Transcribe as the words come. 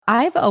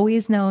I've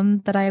always known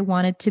that I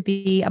wanted to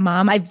be a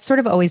mom. I've sort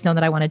of always known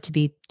that I wanted to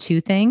be two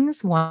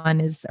things.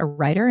 One is a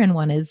writer and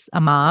one is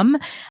a mom.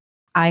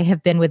 I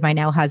have been with my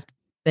now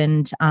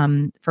husband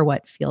for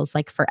what feels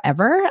like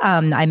forever.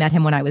 I met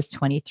him when I was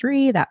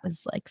 23. That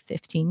was like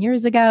 15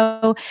 years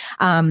ago.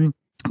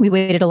 We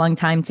waited a long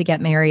time to get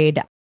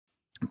married.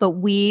 But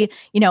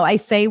I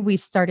say we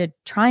started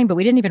trying, but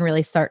we didn't even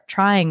really start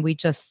trying. We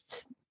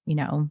just,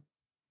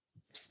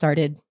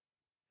 started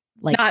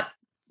like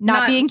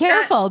not being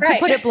careful, to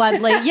put it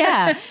bluntly.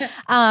 Yeah.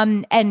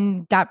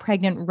 And got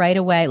pregnant right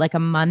away, like a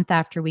month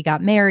after we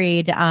got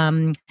married.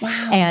 Wow.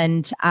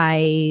 And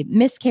I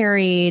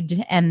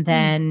miscarried and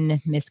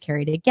then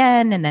miscarried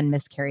again and then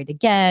miscarried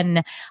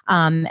again.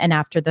 And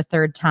after the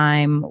third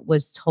time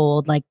was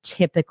told, like,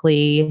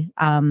 typically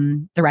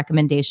the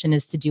recommendation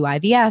is to do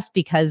IVF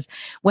because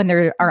when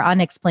there are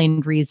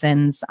unexplained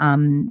reasons,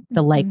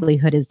 the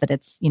likelihood is that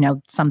it's,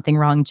 something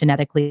wrong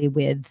genetically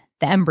with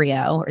the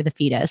embryo or the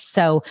fetus.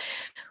 So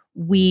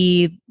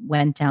we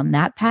went down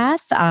that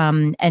path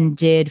and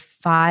did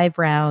 5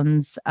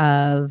 rounds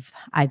of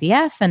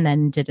IVF and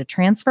then did a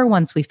transfer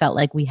once we felt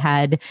like we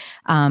had,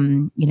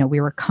 we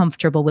were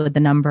comfortable with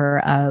the number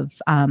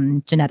of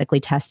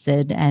genetically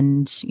tested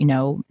and,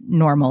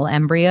 normal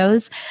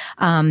embryos.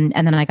 And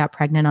then I got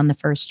pregnant on the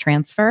first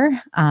transfer.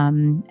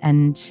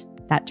 And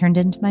that turned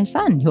into my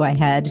son, who I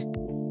had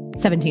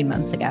 17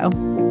 months ago.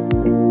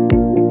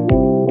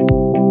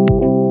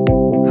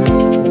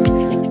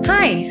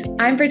 Hi,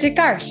 I'm Bridget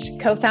Garsh,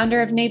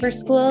 co-founder of Neighbor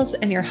Schools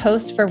and your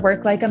host for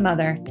Work Like a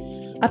Mother,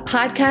 a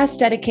podcast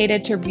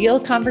dedicated to real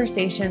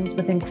conversations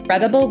with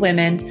incredible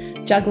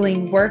women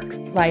juggling work,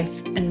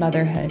 life, and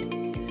motherhood.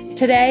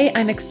 Today,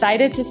 I'm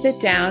excited to sit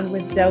down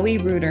with Zoe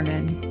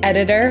Ruderman,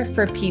 editor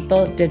for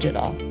People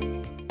Digital.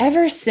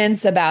 Ever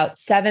since about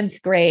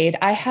 7th grade,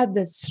 I had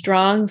this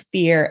strong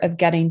fear of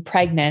getting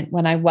pregnant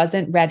when I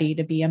wasn't ready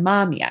to be a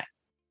mom yet.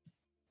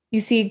 You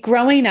see,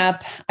 growing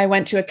up, I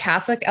went to a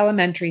Catholic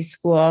elementary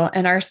school,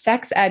 and our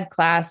sex ed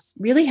class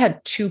really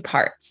had 2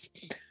 parts.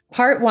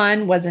 Part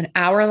 1 was an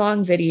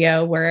hour-long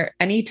video where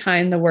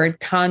anytime the word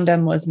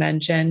condom was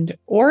mentioned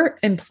or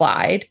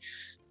implied,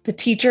 the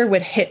teacher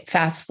would hit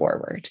fast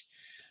forward.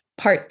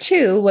 Part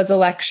 2 was a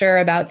lecture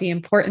about the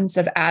importance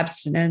of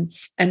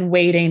abstinence and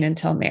waiting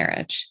until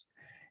marriage.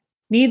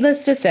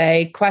 Needless to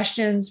say,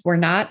 questions were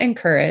not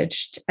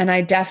encouraged, and I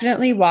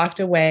definitely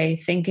walked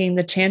away thinking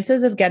the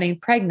chances of getting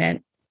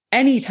pregnant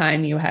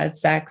anytime you had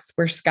sex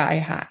were sky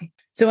high.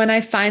 So when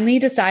I finally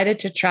decided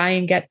to try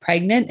and get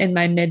pregnant in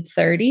my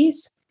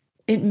mid-30s,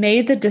 it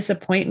made the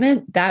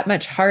disappointment that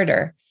much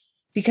harder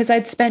because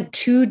I'd spent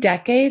 2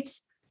 decades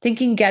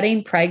thinking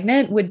getting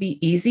pregnant would be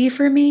easy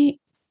for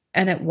me,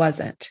 and it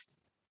wasn't.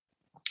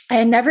 I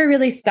had never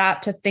really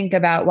stopped to think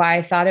about why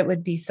I thought it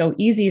would be so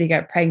easy to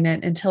get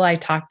pregnant until I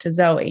talked to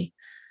Zoe.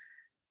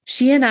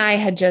 She and I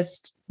had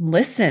just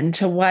listened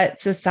to what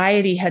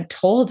society had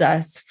told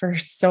us for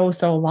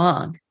so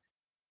long.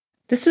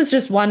 This was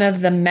just one of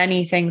the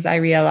many things I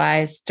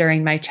realized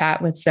during my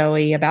chat with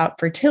Zoe about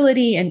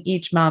fertility and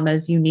each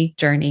mama's unique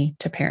journey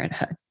to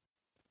parenthood.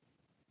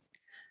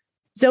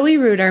 Zoe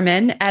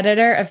Ruderman,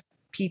 editor of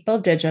People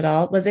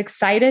Digital, was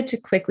excited to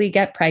quickly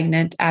get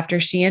pregnant after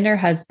she and her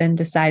husband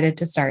decided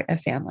to start a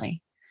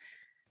family.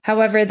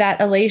 However, that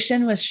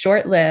elation was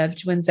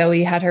short-lived when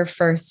Zoe had her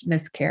first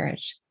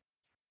miscarriage.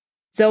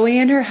 Zoe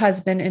and her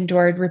husband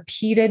endured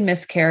repeated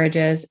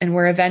miscarriages and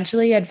were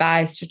eventually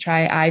advised to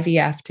try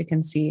IVF to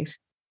conceive.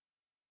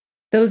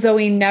 Though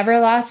Zoe never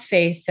lost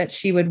faith that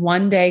she would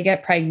one day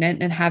get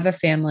pregnant and have a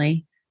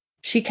family,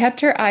 she kept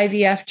her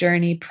IVF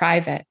journey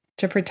private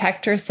to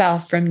protect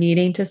herself from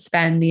needing to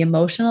spend the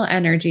emotional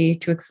energy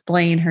to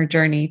explain her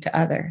journey to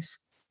others.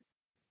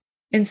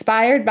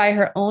 Inspired by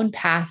her own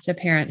path to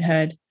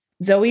parenthood,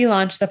 Zoe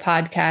launched the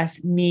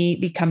podcast, Me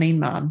Becoming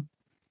Mom.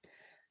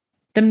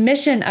 The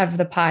mission of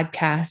the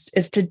podcast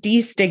is to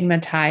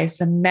destigmatize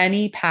the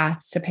many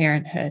paths to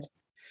parenthood.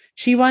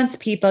 She wants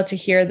people to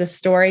hear the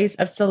stories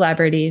of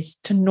celebrities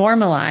to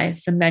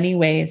normalize the many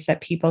ways that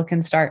people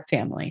can start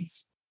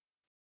families.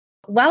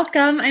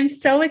 Welcome. I'm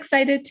so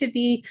excited to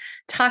be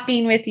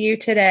talking with you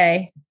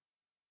today.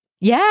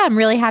 Yeah, I'm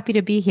really happy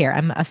to be here.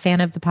 I'm a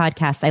fan of the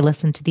podcast. I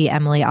listened to the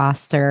Emily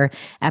Oster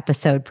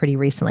episode pretty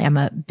recently. I'm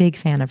a big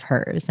fan of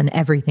hers and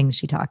everything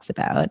she talks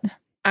about.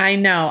 I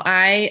know.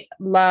 I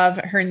love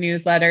her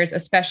newsletters,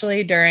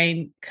 especially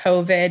during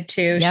COVID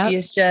too. Yep.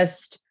 She's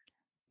just,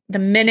 the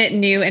minute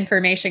new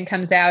information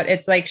comes out,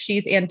 it's like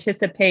she's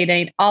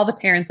anticipating all the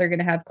parents are going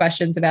to have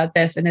questions about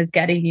this and is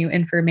getting you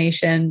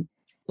information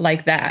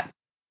like that.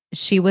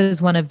 She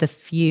was one of the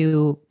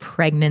few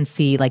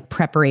pregnancy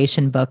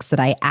preparation books that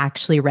I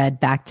actually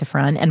read back to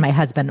front. And my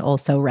husband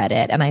also read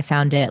it. And I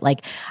found it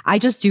I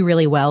just do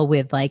really well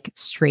with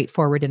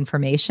straightforward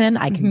information.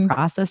 I can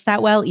process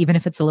that well, even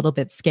if it's a little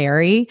bit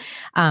scary.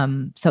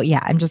 So yeah,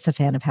 I'm just a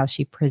fan of how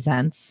she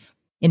presents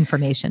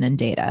information and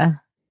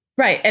data.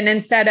 Right. And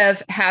instead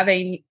of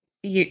having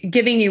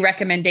giving you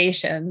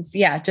recommendations.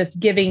 Yeah.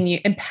 Just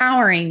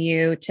empowering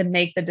you to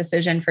make the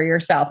decision for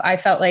yourself. I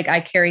felt like I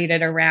carried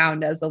it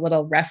around as a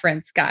little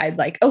reference guide,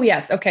 like, oh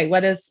yes. Okay. What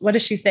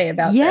does she say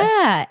about this?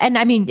 Yeah. And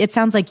I mean, it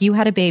sounds like you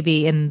had a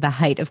baby in the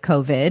height of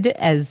COVID,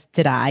 as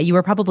did I. You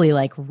were probably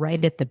like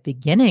right at the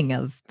beginning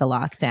of the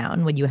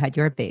lockdown when you had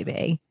your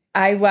baby.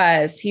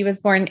 He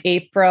was born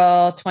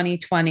April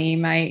 2020,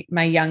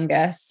 my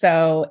youngest.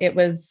 So it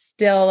was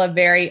still a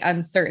very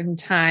uncertain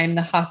time.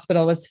 The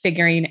hospital was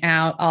figuring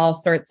out all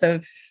sorts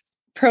of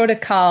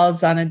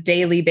protocols on a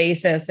daily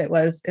basis.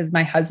 Is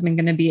my husband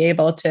going to be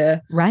able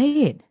to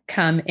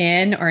come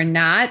in or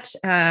not?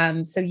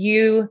 So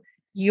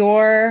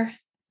your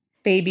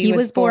baby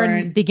was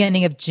born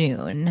beginning of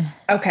June.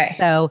 Okay.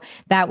 So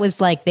that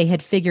was like they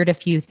had figured a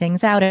few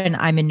things out, and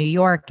I'm in New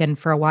York. And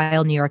for a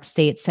while, New York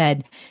State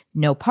said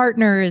no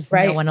partners,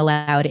 no one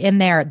allowed in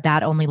there.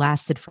 That only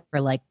lasted for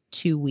like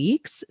 2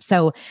 weeks.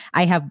 So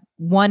I have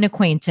one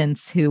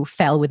acquaintance who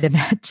fell within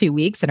that 2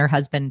 weeks, and her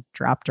husband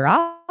dropped her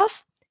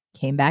off,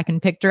 came back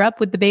and picked her up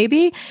with the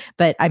baby.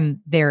 But I'm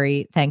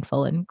very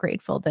thankful and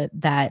grateful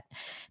that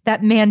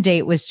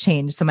mandate was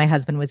changed, so my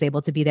husband was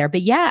able to be there.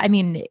 But yeah, I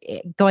mean,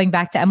 going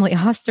back to Emily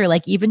Oster,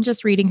 like even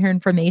just reading her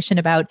information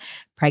about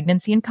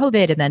pregnancy and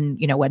COVID, and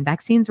then, when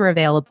vaccines were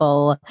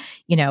available,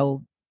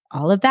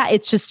 all of that,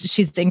 it's just,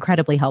 she's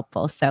incredibly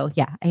helpful. So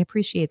yeah, I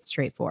appreciate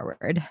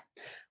straightforward.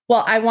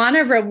 Well, I want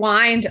to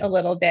rewind a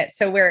little bit.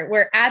 So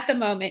we're at the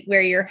moment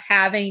where you're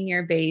having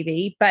your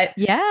baby, but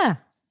yeah,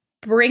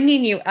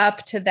 bringing you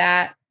up to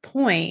that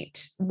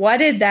point, what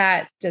did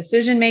that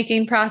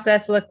decision-making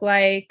process look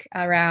like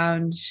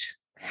around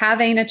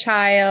having a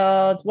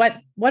child?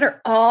 What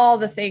are all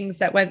the things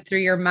that went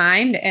through your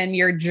mind and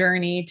your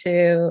journey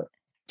to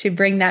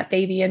bring that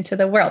baby into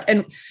the world?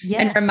 And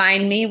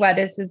remind me, what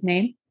is his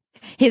name?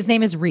 His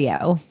name is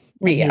Rio.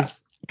 Rio.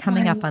 He's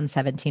coming up on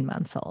 17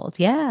 months old.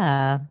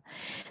 Yeah.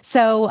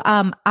 So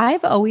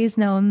I've always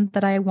known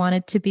that I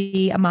wanted to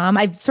be a mom.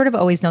 I've sort of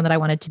always known that I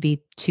wanted to be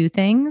two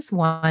things.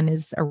 One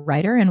is a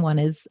writer and one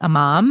is a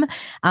mom.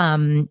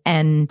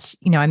 And,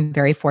 I'm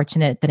very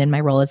fortunate that in my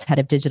role as head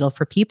of digital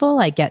for people,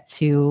 I get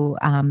to,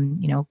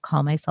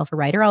 call myself a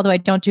writer, although I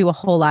don't do a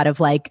whole lot of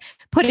like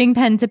putting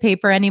pen to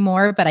paper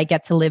anymore, but I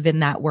get to live in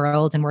that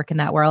world and work in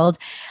that world.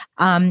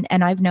 And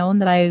I've known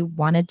that I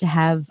wanted to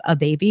have a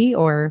baby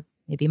or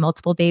maybe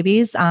multiple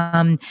babies.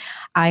 I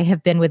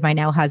have been with my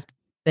now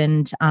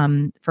husband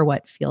for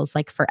what feels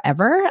like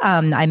forever.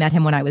 I met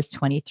him when I was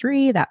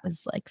 23. That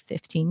was like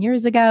 15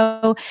 years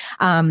ago.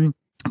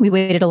 We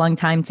waited a long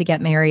time to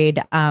get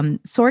married,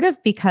 sort of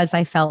because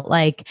I felt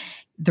like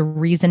the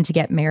reason to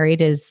get married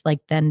is like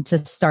then to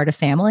start a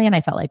family. And I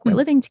felt like we're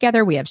living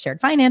together. We have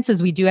shared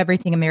finances. We do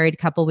everything a married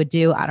couple would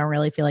do. I don't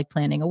really feel like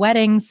planning a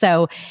wedding.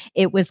 So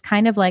it was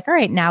kind of like, all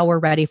right, now we're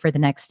ready for the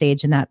next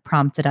stage. And that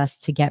prompted us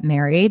to get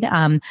married.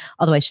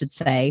 Although I should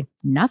say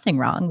nothing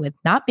wrong with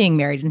not being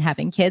married and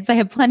having kids. I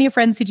have plenty of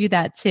friends who do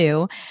that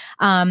too.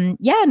 And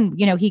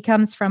he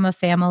comes from a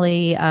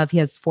family he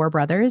has 4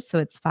 brothers. So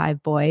it's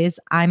 5 boys.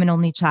 I'm an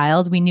only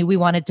child. We knew we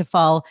wanted to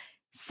fall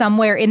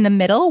somewhere in the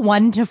middle,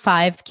 1 to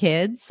 5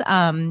 kids,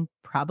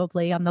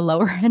 probably on the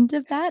lower end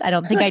of that. I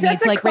don't think I need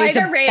to like raise a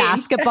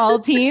basketball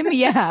team.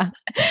 Yeah,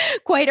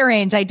 quite a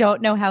range. I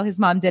don't know how his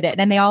mom did it.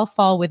 And they all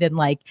fall within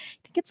I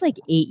think it's 8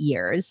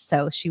 years.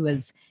 So she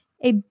was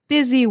a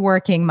busy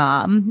working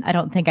mom. I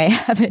don't think I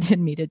have it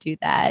in me to do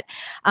that.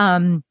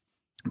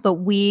 But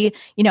we,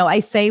 I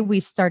say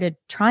we started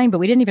trying, but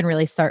we didn't even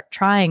really start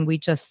trying. We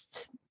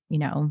just,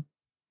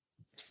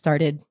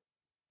 started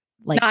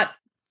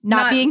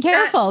not being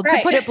careful, to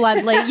put it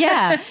bluntly.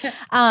 Yeah.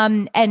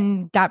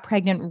 And got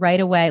pregnant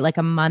right away, like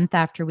a month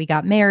after we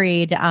got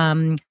married.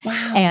 Wow.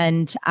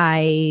 And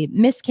I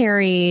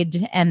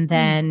miscarried and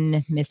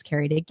then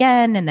miscarried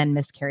again and then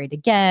miscarried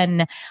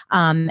again.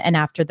 And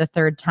after the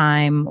third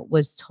time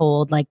was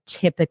told,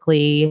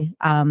 typically,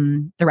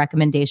 the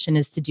recommendation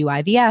is to do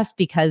IVF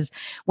because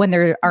when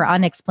there are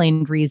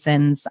unexplained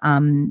reasons,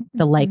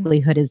 the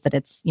likelihood is that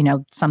it's,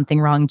 something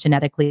wrong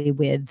genetically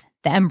with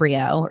the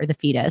embryo or the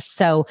fetus.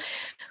 So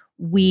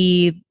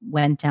we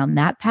went down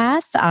that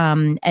path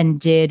and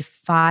did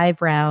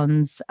 5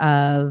 rounds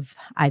of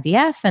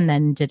IVF and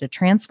then did a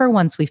transfer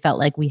once we felt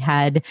like we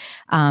had,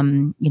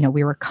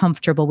 we were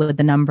comfortable with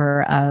the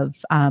number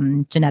of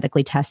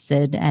genetically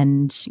tested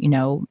and,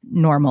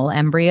 normal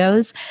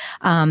embryos.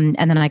 And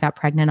then I got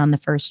pregnant on the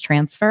first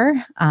transfer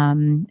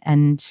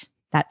and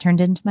that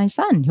turned into my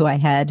son, who I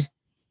had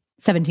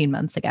 17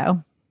 months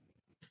ago.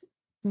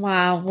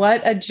 Wow,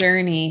 what a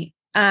journey.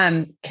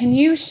 Can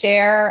you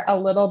share a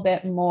little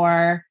bit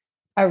more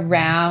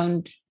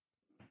around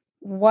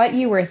what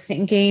you were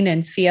thinking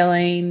and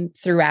feeling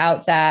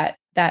throughout that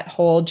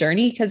whole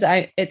journey? Because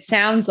it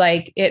sounds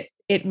like it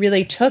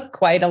really took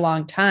quite a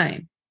long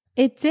time.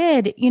 It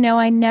did.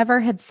 I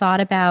never had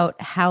thought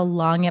about how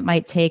long it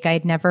might take.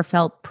 I'd never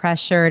felt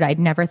pressured. I'd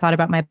never thought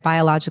about my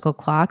biological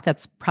clock.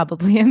 That's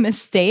probably a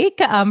mistake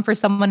for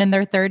someone in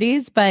their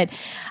 30s. But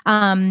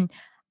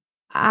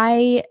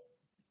I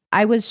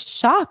I was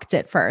shocked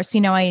at first.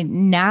 I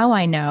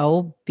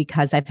know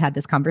because I've had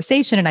this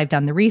conversation and I've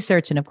done the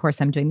research. And of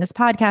course, I'm doing this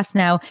podcast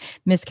now.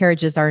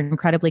 Miscarriages are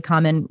incredibly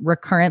common.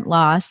 Recurrent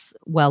loss,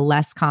 well,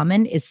 less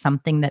common, is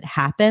something that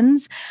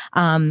happens.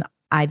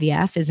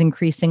 IVF is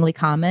increasingly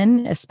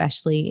common,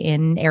 especially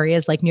in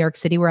areas like New York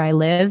City where I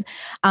live.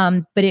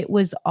 But it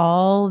was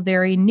all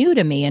very new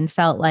to me and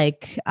felt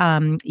like,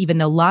 even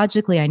though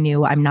logically I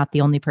knew I'm not the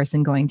only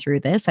person going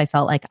through this, I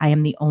felt like I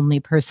am the only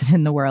person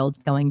in the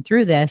world going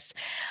through this.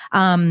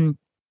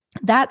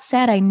 That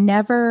said, I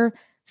never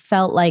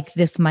felt like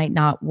this might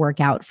not work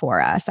out for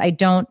us. I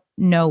don't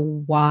know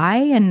why.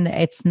 And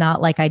it's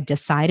not like I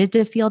decided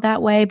to feel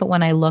that way. But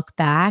when I look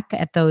back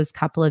at those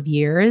couple of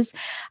years,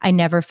 I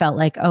never felt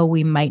like, oh,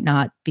 we might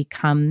not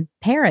become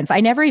parents.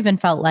 I never even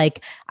felt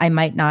like I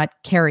might not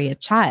carry a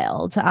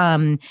child.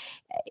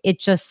 It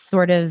just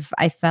sort of,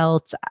 I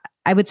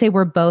would say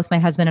my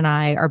husband and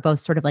I are both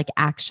sort of like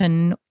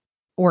action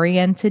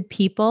oriented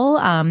people.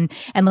 And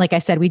like I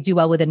said, we do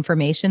well with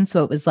information.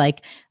 So it was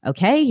like,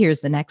 okay, here's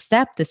the next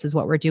step. This is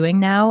what we're doing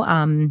now.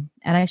 And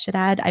I should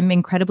add, I'm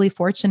incredibly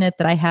fortunate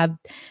that I have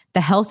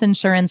the health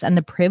insurance and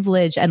the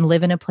privilege and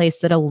live in a place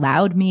that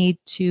allowed me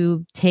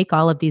to take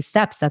all of these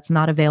steps. That's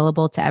not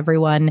available to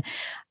everyone.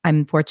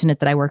 I'm fortunate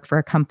that I work for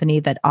a company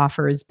that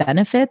offers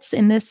benefits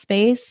in this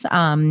space.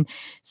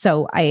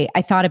 So I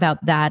thought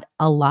about that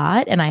a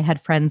lot. And I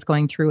had friends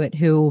going through it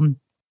who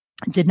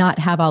did not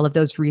have all of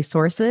those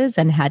resources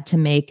and had to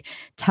make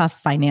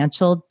tough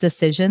financial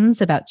decisions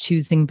about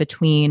choosing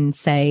between,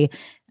 say,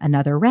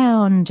 another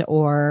round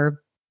or,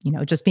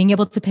 just being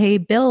able to pay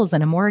bills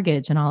and a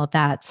mortgage and all of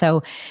that.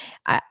 So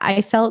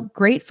I felt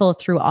grateful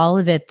through all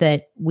of it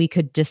that we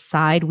could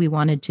decide we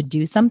wanted to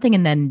do something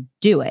and then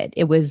do it.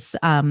 It was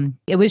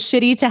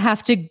shitty to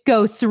have to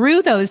go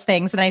through those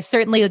things. And I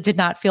certainly did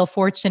not feel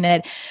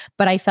fortunate,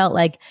 but I felt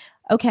like,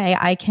 okay,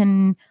 I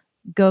can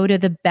go to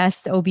the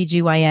best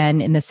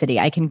OBGYN in the city.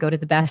 I can go to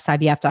the best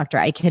IVF doctor.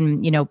 I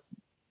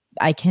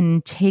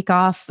can take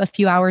off a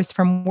few hours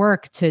from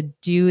work to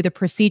do the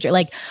procedure.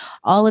 Like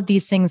all of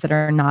these things that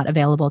are not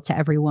available to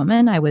every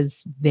woman. I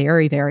was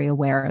very, very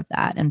aware of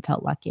that and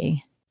felt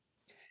lucky.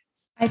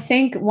 I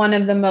think one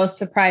of the most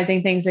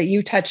surprising things that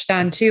you touched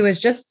on too is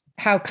just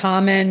how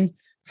common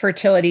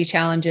fertility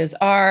challenges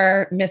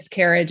are,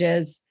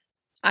 miscarriages.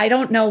 I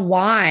don't know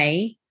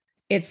why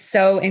it's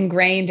so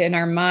ingrained in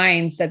our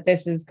minds that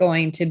this is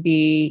going to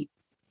be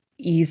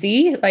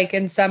easy, like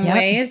in some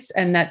ways,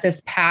 and that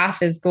this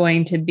path is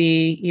going to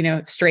be,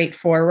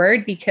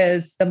 straightforward.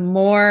 Because the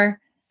more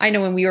I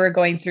know, when we were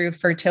going through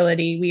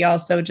fertility, we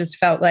also just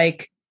felt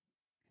like,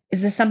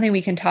 is this something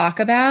we can talk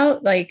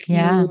about? Like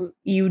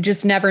you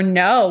just never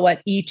know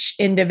what each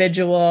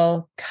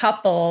individual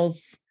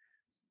couple's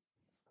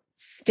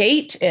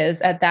state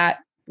is at that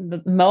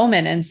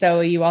moment. And so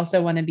you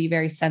also want to be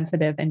very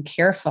sensitive and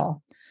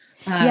careful.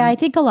 I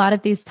think a lot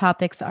of these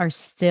topics are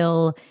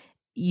still,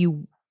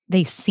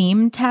 they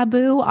seem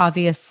taboo.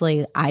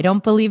 Obviously, I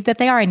don't believe that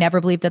they are. I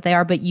never believed that they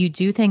are, but you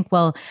do think,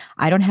 well,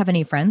 I don't have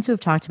any friends who have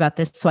talked about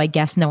this, so I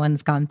guess no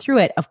one's gone through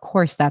it. Of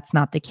course, that's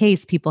not the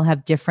case. People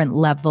have different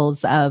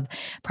levels of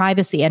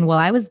privacy. And while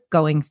I was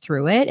going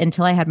through it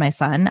until I had my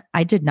son,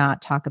 I did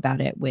not talk about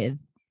it with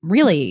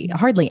really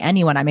hardly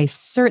anyone. I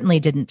certainly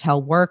didn't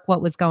tell work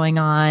what was going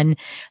on.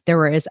 There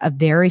was a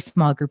very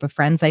small group of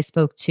friends I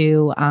spoke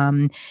to.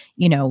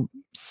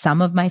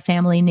 Some of my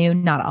family knew,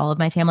 not all of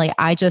my family.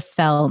 I just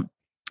felt,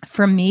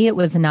 for me, it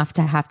was enough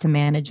to have to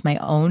manage my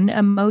own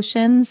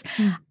emotions.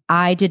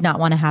 I did not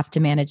want to have to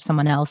manage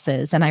someone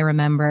else's. And I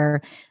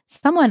remember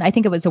I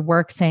think it was a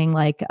work saying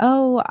like,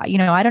 oh, I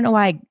don't know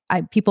why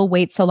people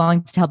wait so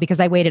long to tell, because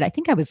I waited, I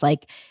think I was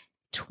like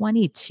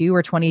 22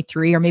 or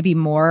 23 or maybe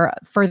more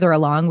further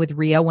along with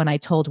Rio when I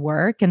told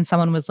work, and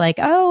someone was like,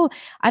 oh,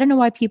 I don't know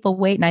why people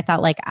wait. And I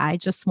thought, like, I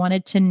just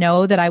wanted to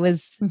know that I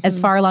was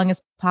as far along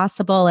as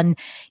possible. And,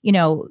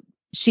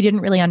 she didn't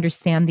really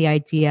understand the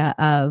idea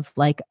of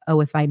like, oh,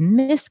 if I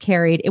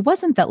miscarried, it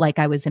wasn't that like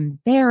I was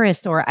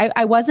embarrassed or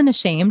I wasn't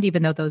ashamed,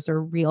 even though those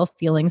are real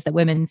feelings that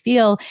women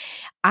feel.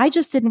 I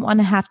just didn't want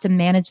to have to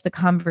manage the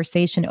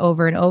conversation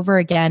over and over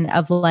again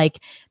of like,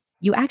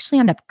 you actually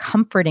end up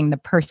comforting the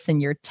person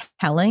you're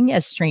telling,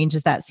 as strange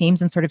as that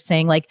seems, and sort of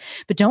saying like,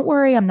 but don't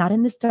worry, I'm not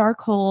in this dark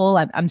hole.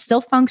 I'm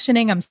still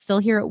functioning. I'm still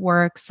here at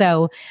work.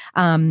 So,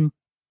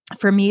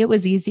 for me, it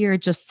was easier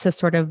just to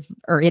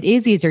it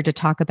is easier to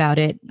talk about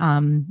it,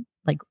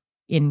 like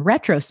in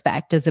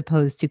retrospect, as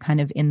opposed to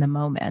kind of in the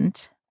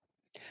moment.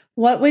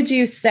 What would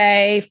you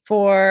say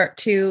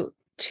to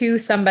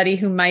somebody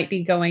who might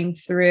be going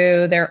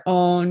through their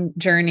own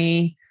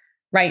journey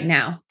right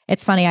now?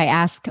 It's funny. I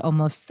ask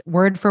almost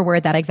word for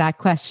word that exact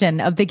question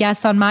of the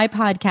guests on my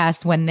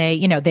podcast when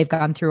they've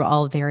gone through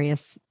all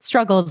various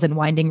struggles and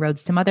winding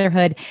roads to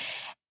motherhood.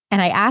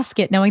 And I ask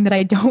it knowing that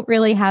I don't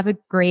really have a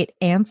great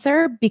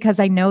answer, because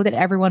I know that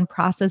everyone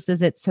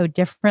processes it so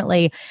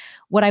differently.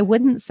 What I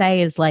wouldn't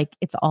say is like,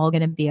 it's all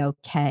going to be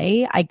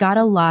okay. I got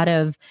a lot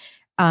of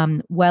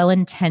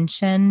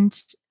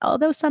well-intentioned,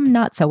 although some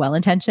not so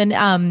well-intentioned,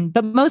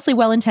 but mostly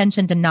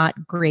well-intentioned and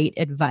not great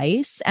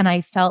advice. And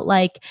I felt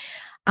like,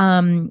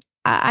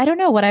 I don't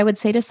know, what I would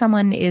say to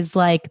someone is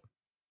like,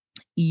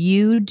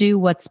 you do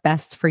what's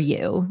best for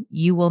you.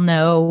 You will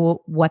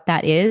know what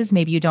that is.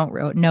 Maybe you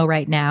don't know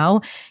right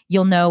now.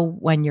 You'll know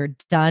when you're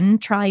done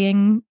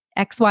trying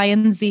X, Y,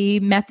 and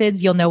Z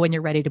methods. You'll know when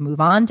you're ready to move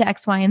on to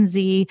X, Y, and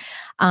Z.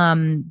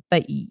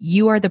 But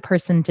you are the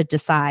person to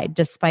decide.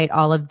 Despite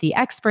all of the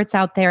experts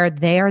out there,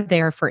 they are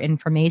there for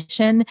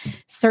information.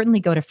 Certainly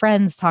go to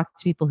friends, talk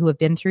to people who have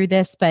been through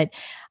this. But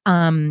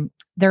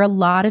there are a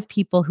lot of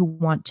people who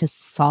want to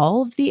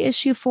solve the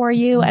issue for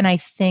you. And I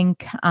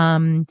think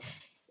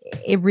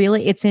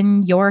it's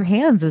in your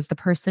hands as the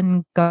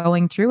person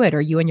going through it,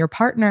 or you and your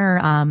partner,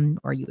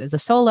 or you as a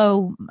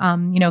solo,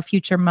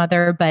 future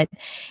mother. But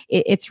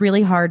it's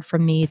really hard for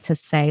me to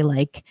say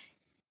like,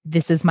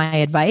 this is my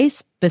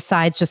advice,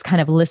 besides just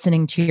kind of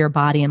listening to your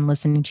body and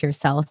listening to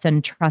yourself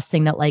and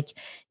trusting that, like,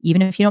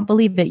 even if you don't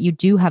believe it, you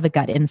do have a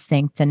gut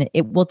instinct and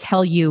it will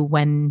tell you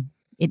when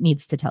it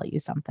needs to tell you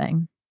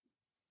something.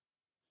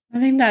 I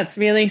think that's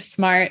really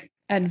smart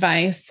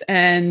advice.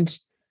 And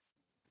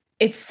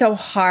it's so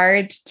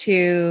hard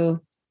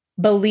to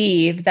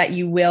believe that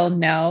you will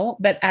know.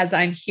 But as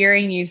I'm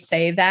hearing you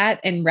say that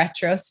in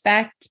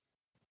retrospect,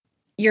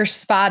 you're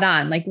spot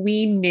on. Like,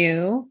 we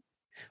knew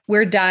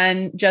we're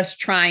done just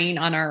trying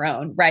on our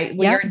own, right?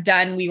 We are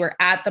done. We were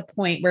at the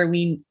point where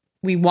we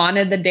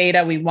wanted the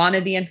data, we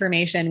wanted the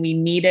information, we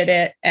needed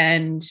it.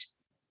 And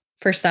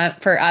for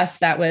us,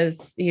 that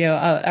was,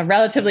 a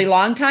relatively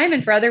long time.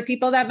 And for other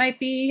people, that might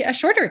be a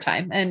shorter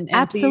time. And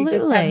Absolutely. So you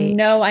just have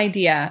no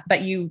idea,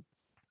 but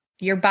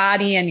your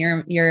body and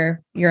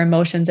your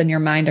emotions and your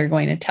mind are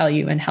going to tell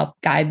you and help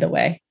guide the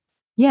way.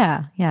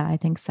 Yeah. Yeah, I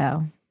think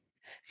so.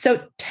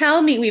 So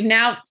tell me, we've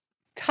now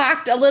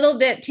talked a little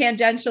bit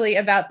tangentially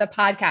about the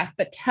podcast,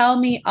 but tell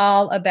me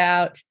all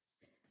about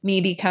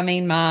Me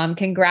Becoming Mom.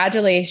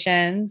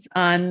 Congratulations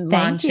on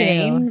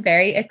launching. You.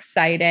 Very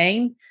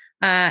exciting.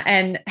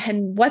 And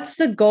what's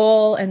the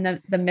goal and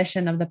the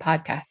mission of the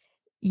podcast?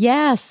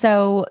 Yeah.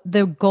 So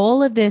the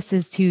goal of this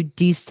is to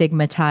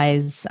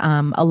destigmatize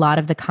a lot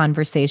of the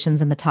conversations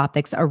and the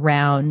topics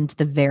around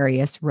the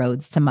various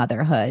roads to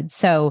motherhood.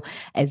 So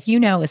as you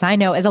know, as I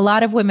know, as a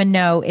lot of women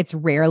know, it's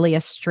rarely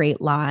a straight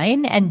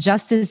line. And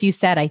just as you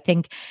said, I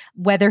think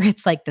whether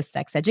it's like the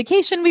sex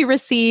education we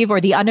receive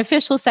or the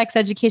unofficial sex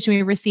education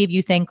we receive,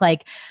 you think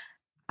like,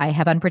 I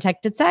have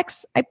unprotected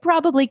sex, I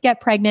probably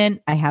get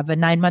pregnant, I have a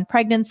 9-month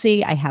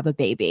pregnancy, I have a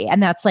baby.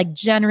 And that's like,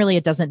 generally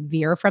it doesn't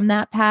veer from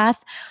that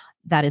path.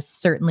 That is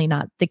certainly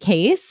not the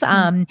case.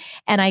 And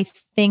I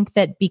think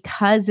that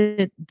because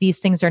these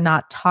things are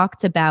not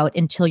talked about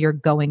until you're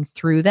going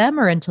through them,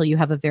 or until you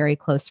have a very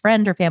close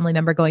friend or family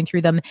member going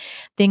through them,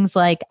 things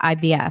like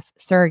IVF,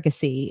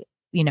 surrogacy,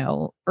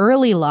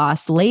 early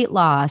loss, late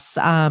loss,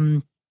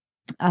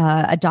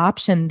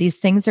 adoption, these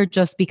things are,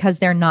 just because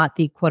they're not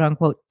the quote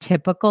unquote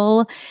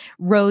typical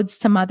roads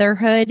to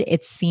motherhood,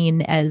 it's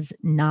seen as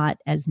not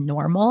as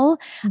normal.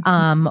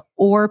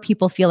 Or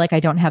people feel like I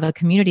don't have a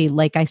community.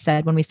 Like I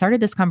said, when we started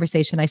this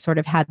conversation, I sort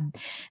of had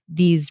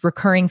these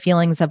recurring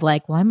feelings of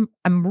like, well,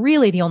 I'm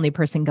really the only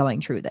person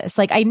going through this.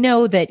 Like, I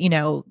know that,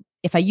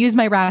 if I use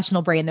my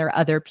rational brain, there are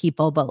other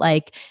people, but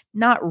like,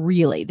 not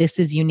really. This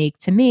is unique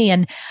to me.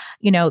 And,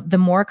 the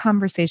more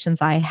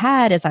conversations I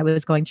had as I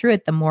was going through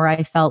it, the more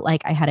I felt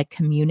like I had a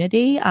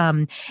community.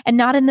 And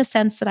not in the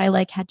sense that I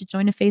like had to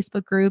join a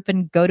Facebook group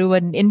and go to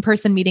an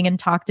in-person meeting and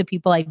talk to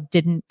people. I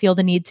didn't feel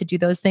the need to do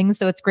those things,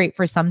 though it's great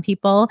for some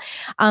people.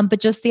 But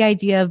just the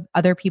idea of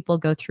other people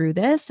go through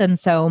this. And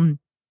so,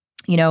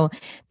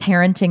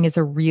 parenting is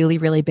a really,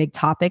 really big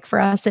topic for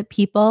us at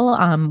People.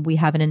 We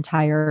have an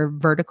entire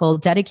vertical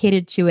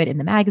dedicated to it in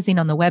the magazine,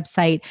 on the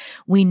website.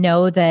 We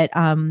know that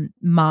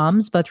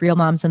moms, both real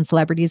moms and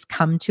celebrities,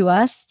 come to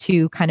us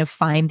to kind of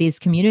find these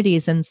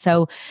communities. And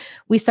so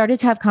we started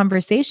to have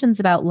conversations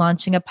about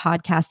launching a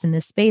podcast in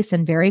this space,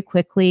 and very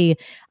quickly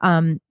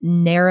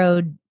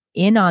narrowed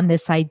in on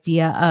this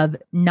idea of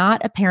not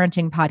a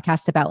parenting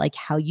podcast about like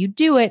how you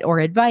do it or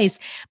advice,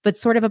 but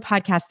sort of a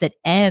podcast that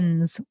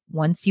ends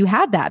once you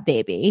have that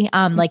baby.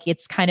 Like,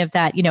 it's kind of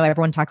that,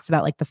 everyone talks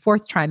about like the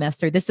 4th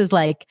trimester. This is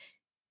like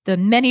the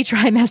many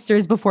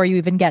trimesters before you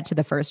even get to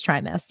the 1st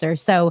trimester.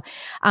 So,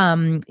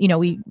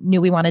 we knew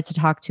we wanted to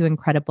talk to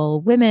incredible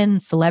women,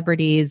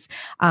 celebrities,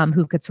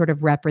 who could sort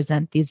of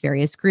represent these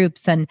various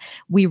groups. And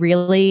we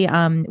really,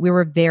 we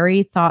were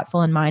very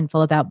thoughtful and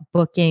mindful about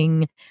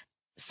booking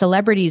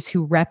celebrities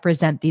who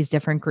represent these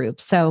different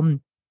groups. So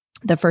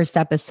the first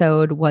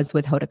episode was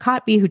with Hoda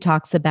Kotb, who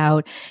talks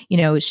about,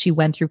 she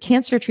went through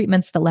cancer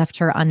treatments that left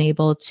her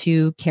unable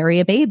to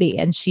carry a baby.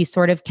 And she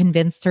sort of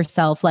convinced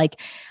herself,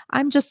 like,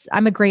 I'm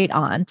a great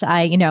aunt.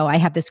 I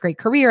have this great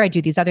career. I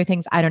do these other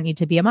things. I don't need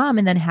to be a mom.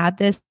 And then had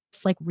this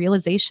like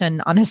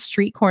realization on a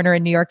street corner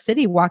in New York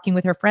City, walking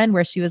with her friend,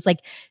 where she was like,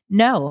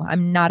 no,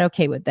 I'm not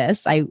okay with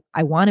this. I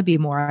want to be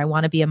more. I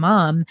want to be a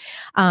mom.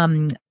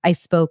 I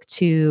spoke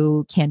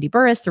to Candy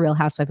Burris, the Real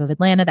Housewife of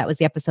Atlanta. That was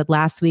the episode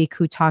last week,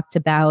 who talked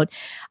about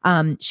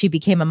she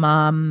became a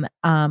mom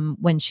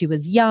when she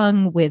was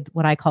young with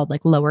what I called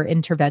like lower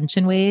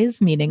intervention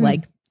ways, meaning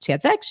like she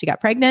had sex, she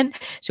got pregnant,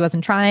 she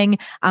wasn't trying.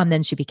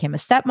 Then she became a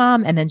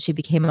stepmom, and then she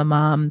became a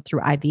mom through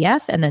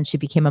IVF, and then she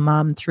became a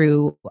mom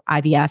through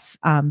IVF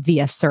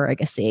via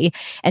surrogacy.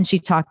 And she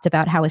talked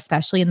about how,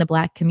 especially in the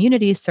Black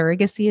community,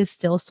 surrogacy is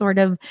still sort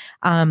of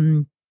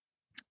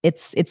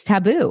it's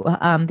taboo.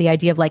 The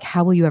idea of like,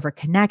 how will you ever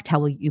connect? How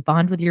will you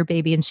bond with your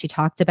baby? And she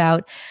talked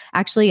about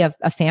actually a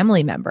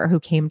family member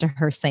who came to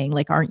her saying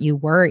like, aren't you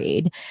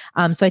worried?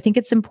 So I think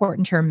it's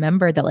important to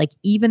remember that like,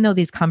 even though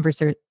these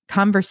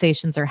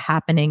conversations are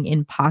happening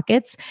in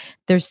pockets,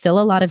 there's still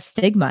a lot of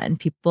stigma, and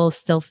people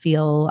still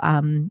feel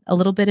a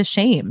little bit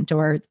ashamed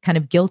or kind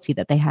of guilty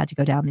that they had to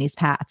go down these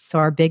paths. So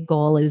our big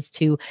goal is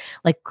to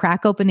like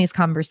crack open these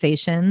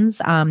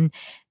conversations.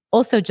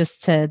 Also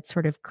just to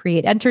sort of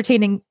create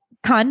entertaining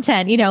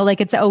content, like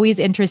it's always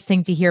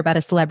interesting to hear about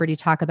a celebrity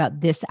talk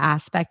about this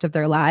aspect of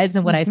their lives.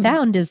 And what I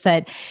found is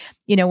that,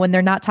 when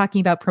they're not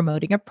talking about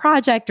promoting a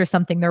project or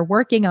something they're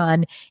working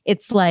on,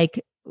 it's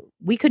like,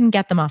 we couldn't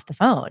get them off the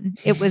phone.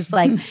 It was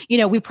like,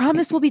 we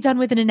promise we'll be done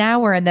within an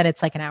hour. And then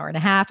it's like an hour and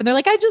a half. And they're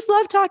like, I just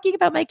love talking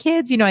about my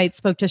kids. I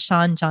spoke to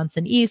Shawn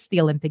Johnson East, the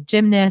Olympic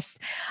gymnast.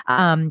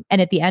 And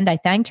at the end, I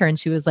thanked her and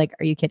she was like,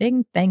 are you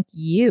kidding? Thank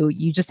you.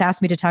 You just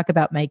asked me to talk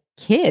about my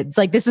kids.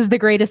 Like, this is the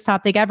greatest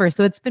topic ever.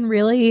 So it's been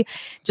really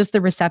just, the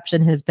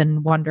reception has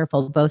been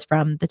wonderful, both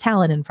from the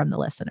talent and from the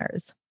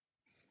listeners.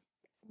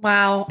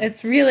 Wow.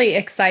 It's really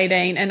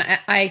exciting. And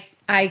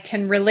I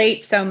can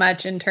relate so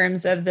much in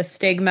terms of the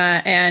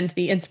stigma and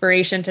the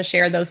inspiration to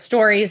share those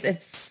stories.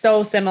 It's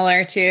so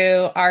similar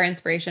to our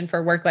inspiration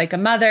for Work Like a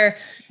Mother,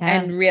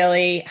 and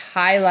really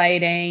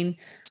highlighting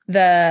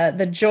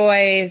the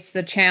joys,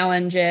 the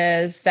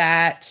challenges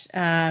that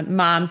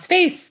moms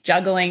face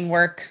juggling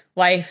work,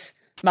 life,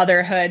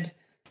 motherhood,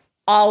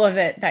 all of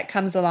it that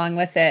comes along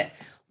with it.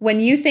 When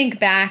you think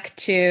back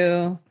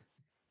to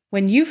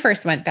when you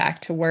first went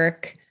back to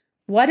work,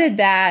 what did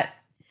that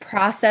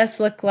process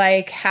look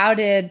like? How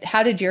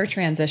did your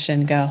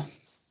transition go?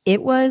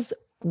 It was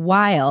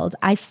wild.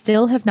 I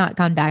still have not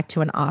gone back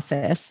to an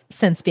office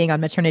since being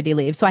on maternity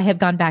leave. So I have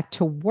gone back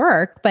to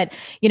work, but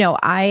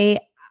I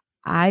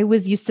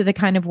was used to the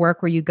kind of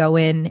work where you go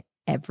in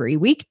every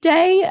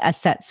weekday, a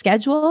set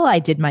schedule. I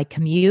did my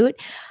commute.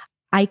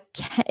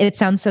 It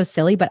sounds so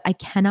silly, but I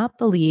cannot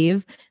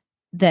believe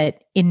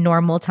that in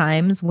normal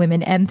times,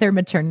 women end their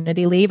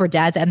maternity leave or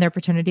dads end their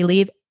paternity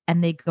leave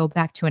and they go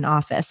back to an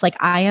office. Like,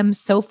 I am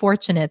so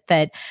fortunate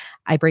that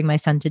I bring my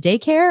son to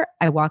daycare,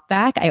 I walk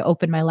back, I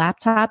open my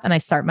laptop and I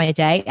start my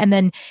day. And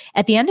then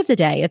at the end of the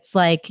day, it's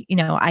like,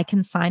 I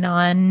can sign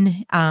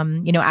on,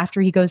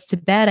 after he goes to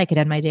bed, I could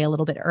end my day a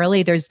little bit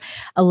early. There's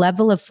a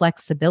level of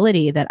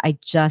flexibility that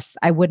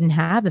I wouldn't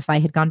have if I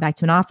had gone back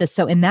to an office.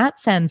 So in that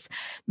sense,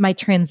 my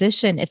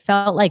transition, it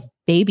felt like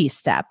baby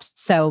steps.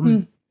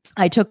 So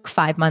I took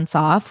 5 months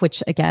off,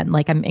 which again,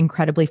 like, I'm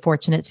incredibly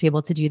fortunate to be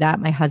able to do that.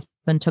 My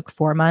husband took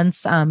 4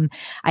 months. I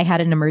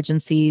had an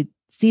emergency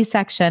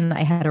C-section.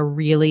 I had a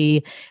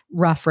really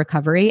rough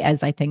recovery,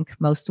 as I think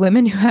most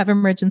women who have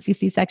emergency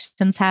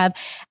C-sections have.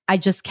 I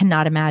just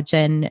cannot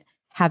imagine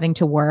having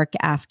to work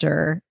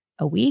after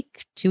a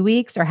week, 2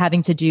 weeks, or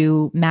having to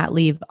do mat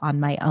leave on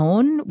my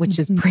own, which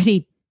is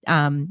pretty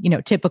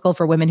typical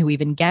for women who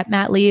even get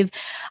mat leave.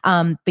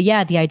 But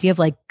yeah, the idea of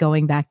like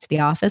going back to the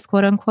office,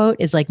 quote unquote,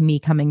 is like me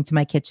coming to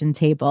my kitchen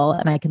table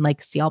and I can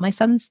like see all my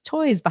son's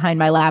toys behind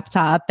my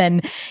laptop.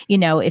 And,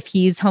 if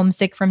he's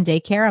homesick from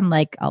daycare, I'm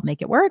like, I'll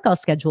make it work. I'll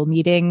schedule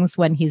meetings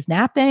when he's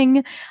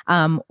napping,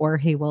 or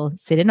he will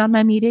sit in on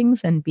my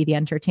meetings and be the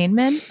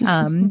entertainment.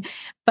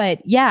 But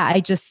yeah,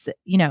 I just,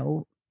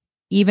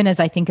 even as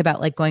I think about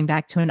like going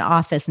back to an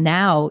office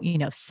now,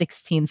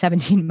 16,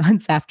 17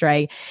 months after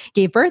I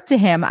gave birth to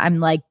him, I'm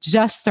like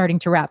just starting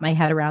to wrap my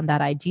head around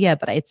that idea.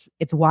 But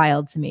it's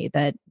wild to me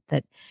that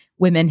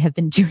women have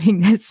been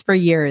doing this for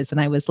years. And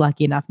I was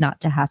lucky enough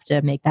not to have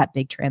to make that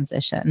big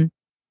transition.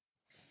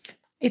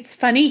 It's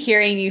funny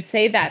hearing you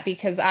say that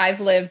because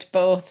I've lived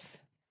both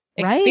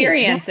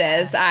experiences.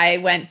 Right. Yeah. I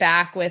went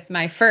back with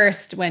my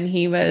first when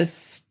he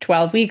was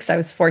 12 weeks. I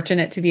was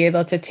fortunate to be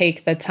able to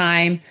take the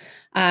time.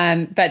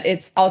 But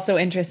it's also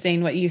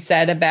interesting what you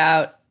said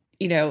about,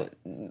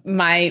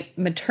 my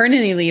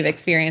maternity leave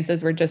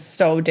experiences were just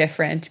so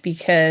different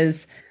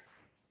because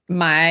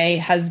my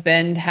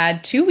husband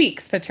had 2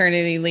 weeks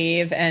paternity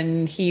leave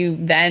and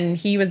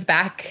he was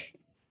back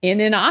in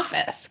an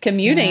office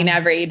commuting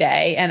every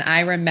day. And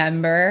I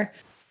remember,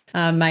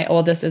 my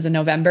oldest is a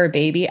November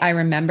baby. I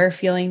remember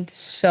feeling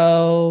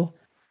so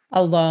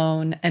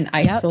alone and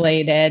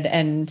isolated.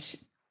 And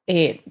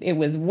it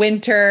was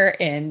winter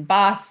in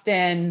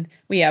Boston.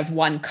 We have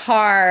one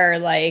car.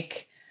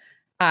 Like,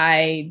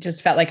 I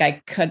just felt like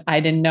I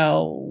didn't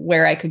know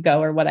where I could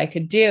go or what I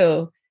could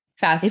do.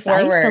 fast It's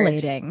forward.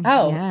 isolating.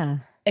 Oh, yeah,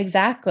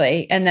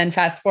 exactly. And then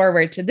fast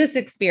forward to this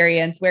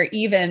experience where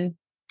even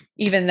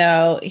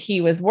though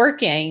he was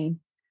working,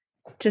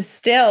 to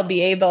still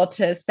be able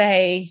to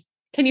say,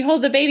 can you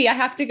hold the baby? I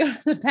have to go to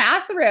the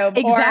bathroom.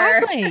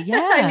 exactly. Or,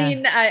 Yeah. I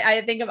mean,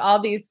 I think of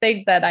all these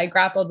things that I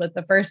grappled with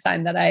the first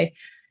time that I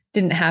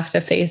didn't have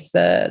to face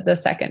the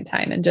second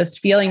time, and just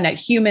feeling that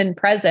human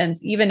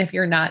presence, even if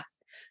you're not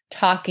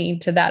talking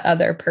to that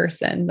other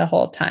person the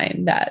whole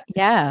time, that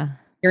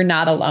you're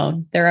not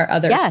alone. There are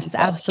other Yes, people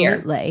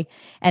absolutely. here.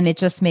 And it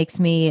just makes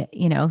me,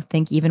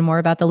 think even more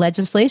about the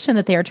legislation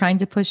that they are trying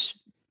to push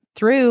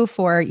through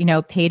for,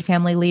 paid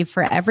family leave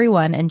for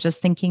everyone, and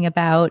just thinking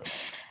about,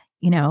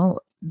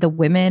 the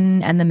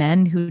women and the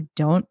men who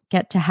don't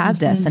get to have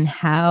this, and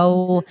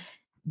how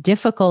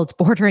difficult,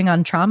 bordering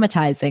on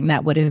traumatizing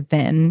that would have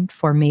been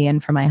for me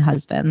and for my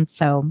husband.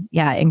 So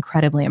yeah,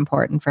 incredibly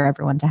important for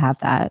everyone to have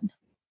that.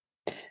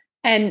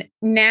 And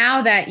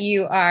now that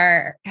you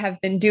have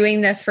been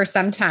doing this for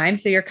some time,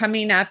 so you're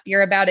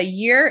about a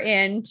year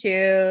into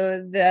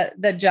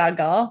the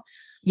juggle.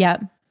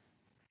 Yep.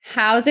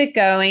 How's it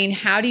going?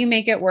 How do you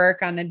make it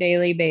work on a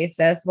daily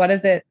basis? What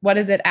does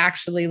it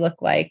actually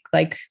look like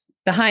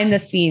behind the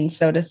scenes,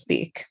 so to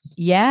speak?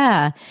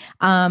 Yeah.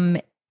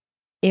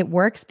 It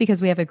works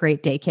because we have a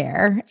great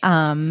daycare.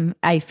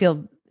 I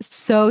feel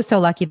so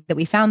lucky that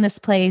we found this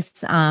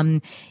place.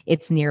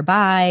 It's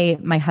nearby.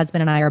 My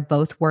husband and I are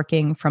both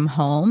working from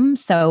home.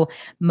 So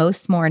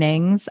most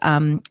mornings,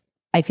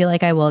 I feel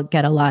like I will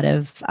get a lot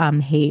of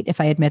hate if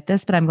I admit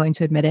this, but I'm going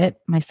to admit it.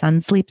 My son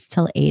sleeps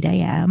till 8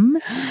 a.m.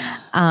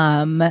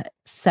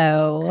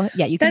 So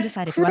yeah, you can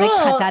decide if you want to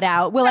cut that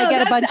out. Will I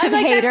get a bunch of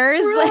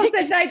haters?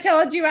 Since I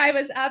told you I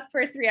was up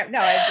for 3 hours. No,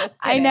 I'm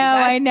just kidding.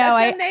 I know.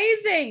 That's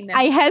amazing.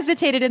 I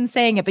hesitated in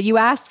saying it, but you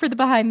asked for the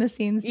behind the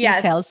scenes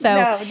details.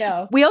 So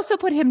no. We also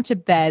put him to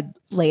bed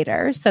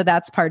later. So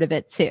that's part of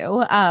it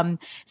too.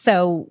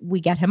 So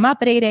we get him up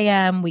at 8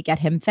 a.m. We get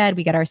him fed.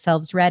 We get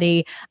ourselves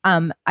ready.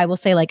 I will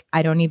say,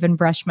 I don't even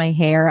brush my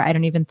hair. I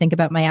don't even think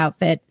about my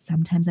outfit.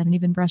 Sometimes I don't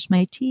even brush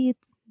my teeth.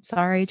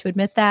 Sorry to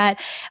admit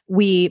that.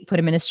 We put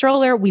him in a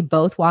stroller. We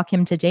both walk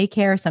him to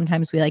daycare.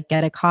 Sometimes we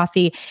get a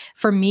coffee.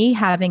 For me,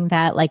 having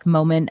that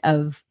moment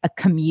of a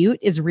commute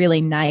is really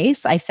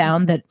nice. I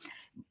found that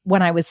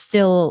when I was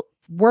still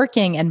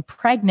working and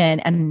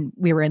pregnant and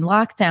we were in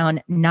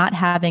lockdown, not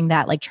having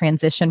that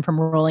transition from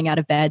rolling out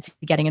of bed to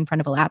getting in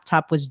front of a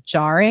laptop was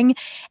jarring.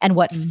 And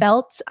what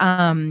felt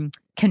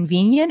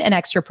convenient and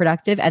extra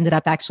productive ended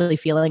up actually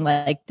feeling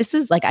this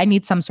is I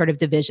need some sort of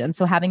division.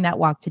 So having that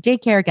walk to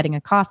daycare, getting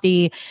a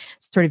coffee,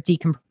 sort of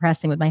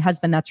decompressing with my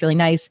husband, that's really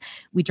nice.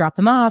 We drop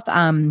him off.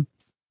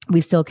 We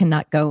still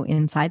cannot go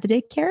inside the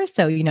daycare.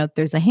 So,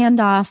 there's a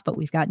handoff, but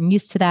we've gotten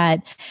used to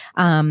that.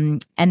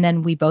 And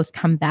then we both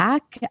come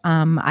back.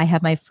 I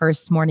have my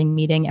first morning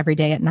meeting every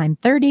day at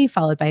 9:30,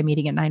 followed by a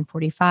meeting at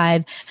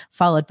 9:45,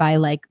 followed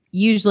by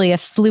usually a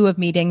slew of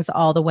meetings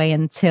all the way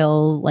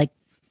until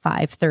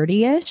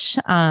 5:30-ish.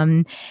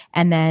 And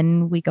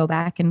then we go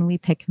back and we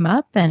pick him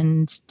up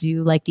and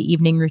do the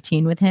evening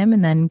routine with him,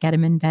 and then get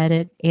him in bed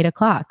at 8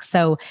 o'clock.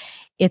 So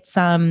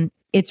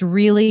it's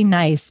really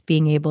nice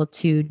being able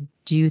to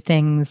do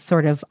things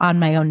sort of on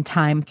my own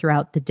time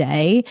throughout the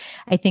day.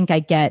 I think I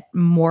get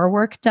more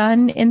work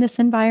done in this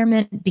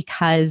environment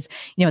because,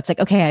 it's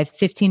okay, I have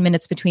 15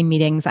 minutes between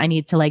meetings. I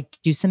need to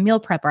do some meal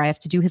prep, or I have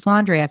to do his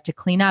laundry. I have to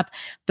clean up.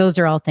 Those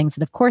are all things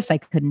that of course I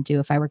couldn't do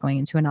if I were going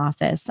into an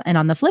office. And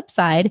on the flip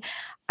side,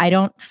 I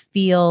don't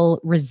feel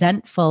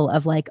resentful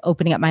of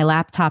opening up my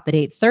laptop at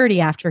 8:30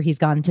 after he's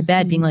gone to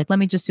bed, being let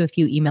me just do a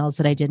few emails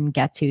that I didn't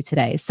get to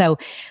today. So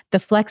the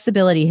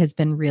flexibility has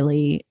been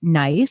really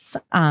nice.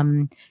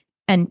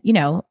 And,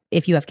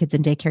 if you have kids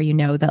in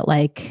daycare,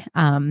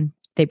 that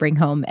they bring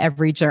home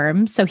every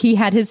germ. So he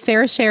had his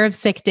fair share of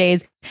sick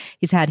days.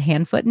 He's had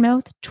hand, foot, and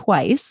mouth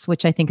twice,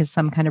 which I think is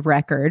some kind of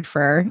record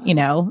for,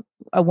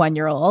 a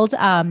 1-year-old.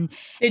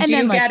 Did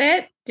you get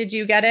it? Did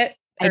you get it?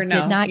 Or I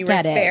did not you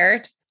get were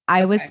spared?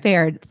 I was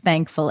spared,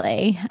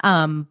 thankfully.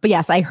 But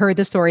yes, I heard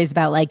the stories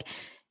about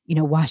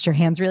wash your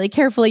hands really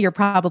carefully. You're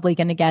probably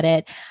going to get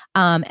it.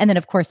 And then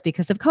of course,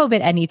 because of COVID,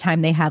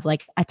 anytime they have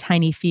a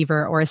tiny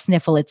fever or a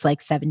sniffle, it's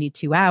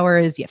 72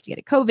 hours. You have to get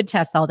a COVID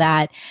test, all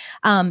that.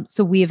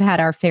 So we've had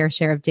our fair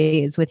share of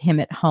days with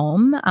him at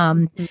home.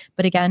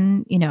 But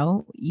again,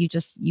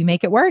 you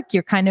make it work.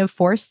 You're kind of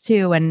forced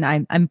to. And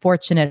I'm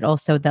fortunate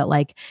also that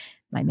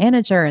my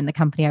manager and the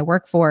company I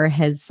work for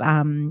has,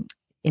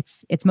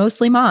 it's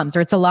mostly moms,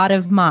 or it's a lot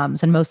of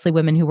moms and mostly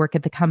women who work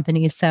at the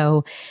company.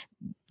 So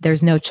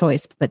there's no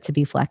choice but to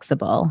be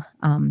flexible.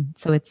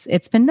 So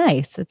it's been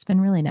nice. It's been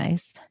really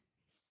nice.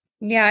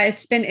 Yeah,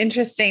 it's been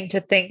interesting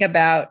to think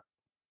about,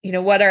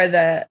 what are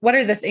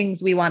the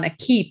things we want to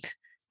keep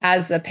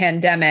as the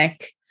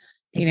pandemic,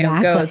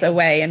 goes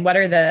away, and what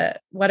are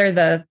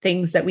the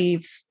things that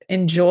we've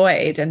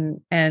enjoyed.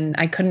 And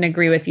I couldn't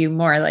agree with you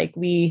more.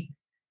 We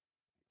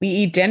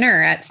eat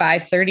dinner at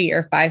 5:30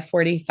 or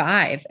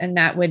 5:45, and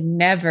that would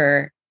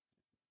never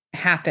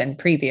happen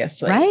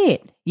previously.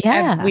 Right.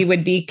 Yeah. We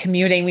would be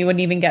commuting. We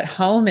wouldn't even get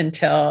home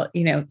until,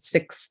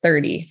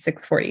 6:30,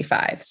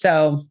 6:45.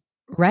 So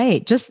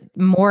right. Just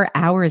more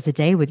hours a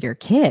day with your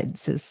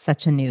kids is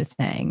such a new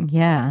thing.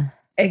 Yeah.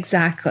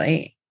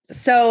 exactly.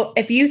 So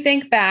if you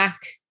think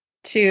back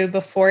to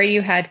before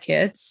you had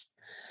kids,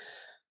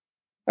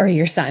 or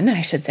your son,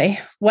 I should say,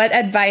 what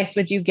advice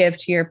would you give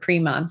to your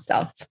pre-mom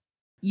self?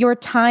 Your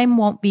time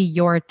won't be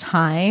your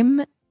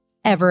time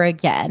ever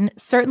again.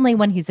 Certainly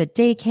when he's at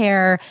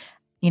daycare,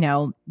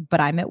 but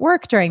I'm at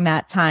work during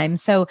that time.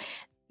 So,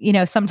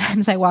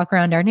 sometimes I walk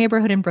around our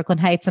neighborhood in Brooklyn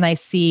Heights and I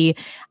see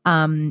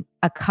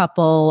a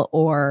couple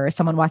or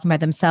someone walking by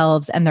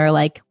themselves and they're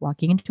like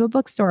walking into a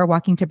bookstore or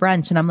walking to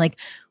brunch. And I'm like,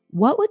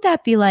 what would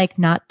that be like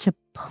not to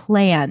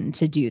plan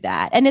to do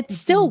that? And it's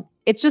still,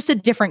 it's just a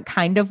different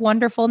kind of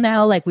wonderful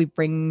now. Like we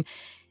bring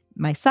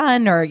my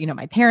son or,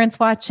 my parents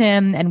watch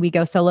him and we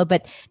go solo,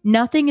 but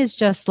nothing is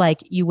just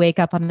like you wake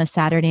up on a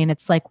Saturday and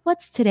it's like,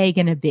 what's today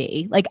going to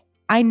be? Like,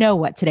 I know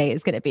what today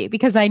is going to be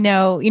because I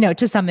know,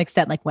 to some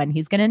extent, like when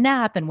he's going to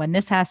nap and when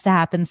this has to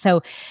happen.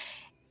 So,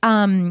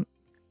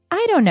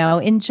 I don't know,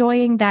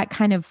 enjoying that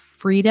kind of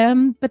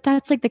freedom, but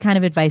that's like the kind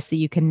of advice that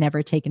you can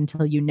never take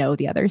until you know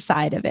the other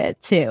side of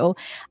it too.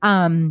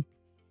 Yeah,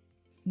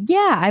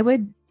 I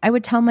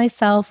would tell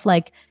myself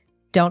like,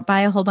 don't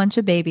buy a whole bunch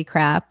of baby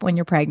crap when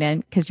you're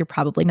pregnant because you're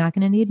probably not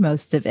going to need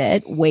most of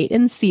it. Wait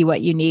and see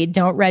what you need.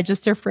 Don't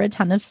register for a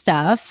ton of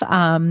stuff.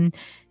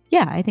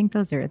 Yeah, I think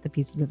those are the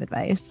pieces of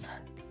advice.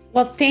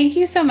 Well, thank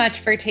you so much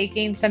for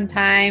taking some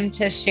time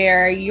to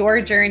share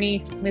your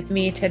journey with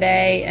me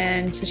today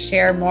and to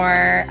share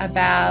more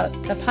about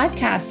the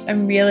podcast.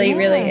 I'm really,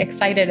 really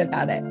excited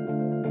about it.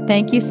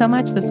 Thank you so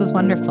much. This was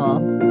wonderful.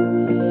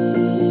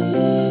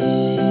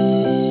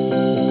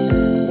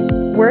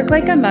 Work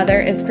Like a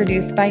Mother is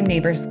produced by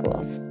Neighbor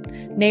Schools.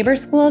 Neighbor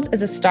Schools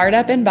is a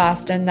startup in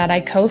Boston that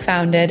I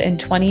co-founded in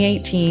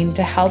 2018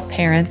 to help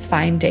parents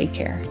find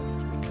daycare.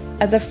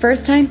 As a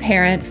first-time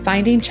parent,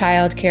 finding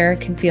childcare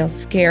can feel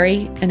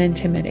scary and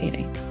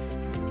intimidating.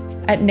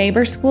 At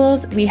Neighbor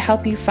Schools, we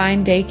help you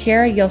find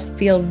daycare you'll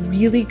feel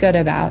really good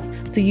about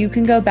so you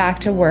can go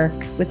back to work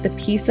with the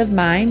peace of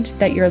mind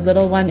that your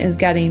little one is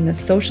getting the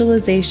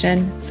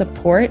socialization,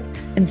 support,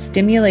 and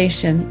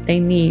stimulation they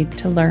need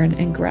to learn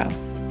and grow.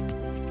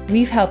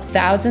 We've helped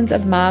thousands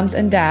of moms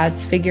and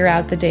dads figure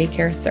out the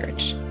daycare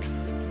search.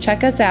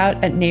 Check us out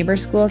at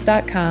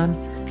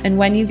neighborschools.com. And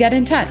when you get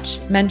in touch,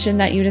 mention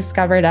that you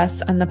discovered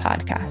us on the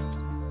podcast.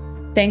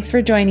 Thanks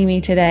for joining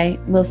me today.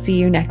 We'll see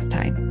you next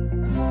time.